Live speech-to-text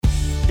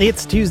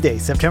It's Tuesday,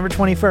 September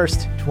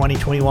 21st,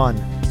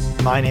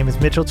 2021. My name is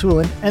Mitchell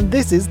Tulin, and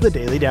this is the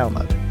Daily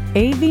Download.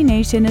 AV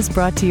Nation is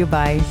brought to you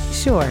by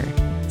Shure.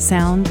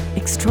 Sound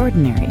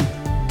extraordinary.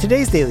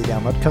 Today's Daily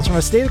Download comes from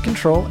A State of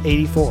Control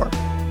 84.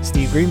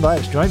 Steve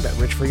Greenblatt is joined by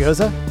Rich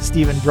Fregosa,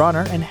 Stephen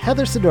Bronner, and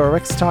Heather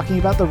Sidorowicz talking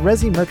about the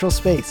Resi Merchel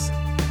space.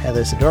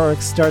 Heather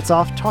Sidorowicz starts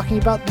off talking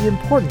about the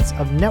importance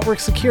of network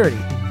security,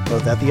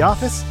 both at the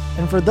office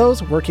and for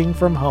those working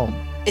from home.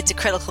 It's a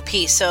critical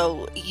piece,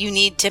 so you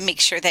need to make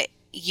sure that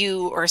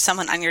you or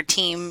someone on your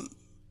team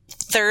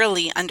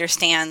thoroughly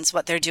understands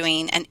what they're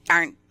doing and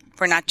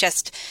we're not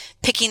just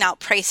picking out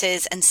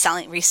prices and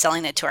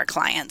reselling it to our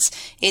clients.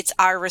 It's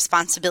our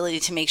responsibility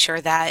to make sure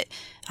that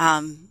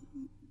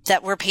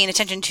that we're paying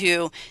attention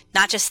to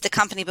not just the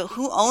company, but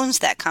who owns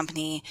that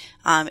company.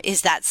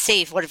 Is that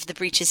safe? What have the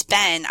breaches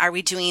been? Are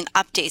we doing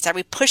updates? Are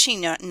we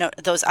pushing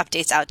those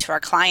updates out to our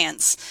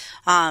clients?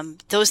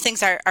 Those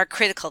things are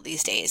critical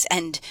these days.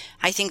 And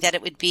I think that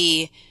it would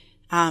be,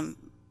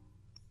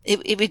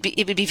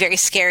 it would be very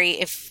scary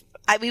if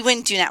we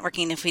wouldn't do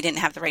networking if we didn't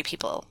have the right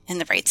people in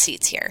the right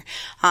seats here.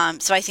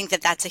 So I think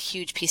that that's a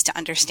huge piece to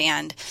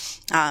understand.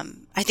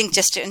 I think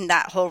just in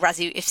that whole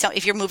resi,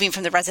 if you're moving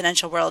from the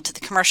residential world to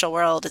the commercial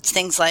world, it's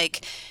things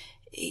like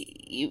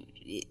the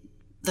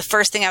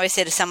first thing I always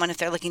say to someone if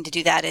they're looking to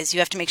do that is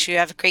you have to make sure you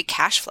have a great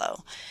cash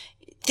flow.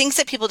 Things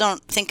that people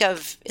don't think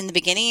of in the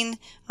beginning,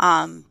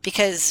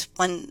 because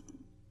when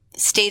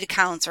state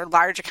accounts or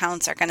large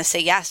accounts are going to say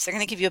yes, they're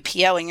going to give you a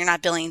PO and you're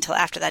not billing until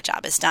after that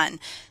job is done.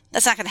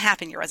 That's not going to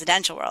happen in your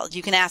residential world.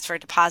 You can ask for a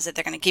deposit.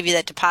 They're going to give you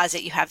that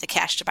deposit. You have the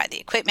cash to buy the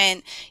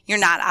equipment. You're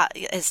not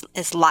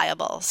as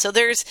liable. So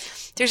there's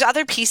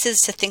other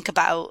pieces to think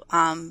about.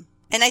 And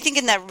I think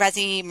in the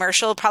Resi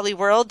Merchel probably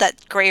world,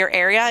 that grayer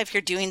area, if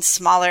you're doing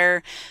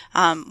smaller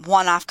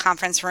one-off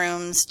conference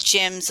rooms,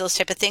 gyms, those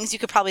type of things, you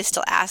could probably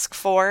still ask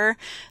for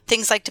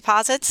things like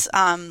deposits.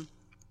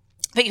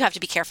 But you have to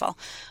be careful.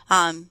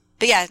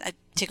 But yeah,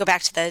 to go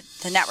back to the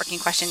networking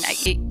question,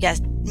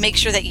 yes, make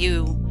sure that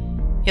you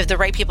have the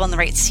right people in the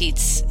right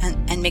seats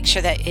and make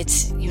sure that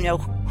it's,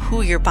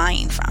 who you're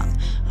buying from.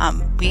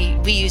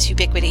 We use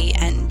Ubiquiti,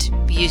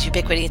 and we use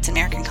Ubiquiti. It's an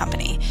American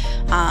company.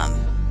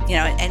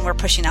 And we're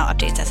pushing out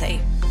updates as they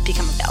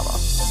become available.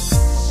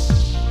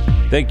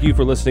 Thank you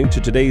for listening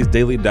to today's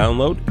Daily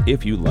Download.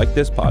 If you like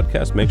this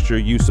podcast, make sure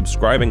you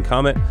subscribe and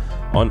comment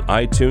on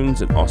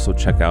iTunes, and also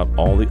check out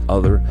all the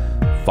other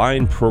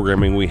fine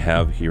programming we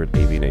have here at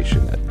AV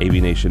Nation at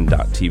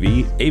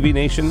avnation.tv,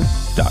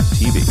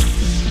 avnation.tv.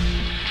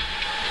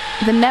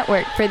 The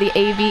network for the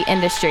AV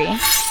industry.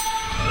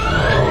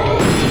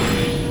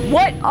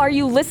 What are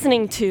you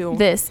listening to?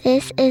 This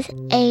is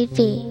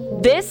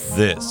AV. This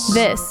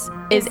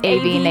is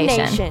AV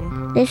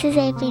Nation. This is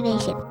AV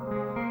Nation.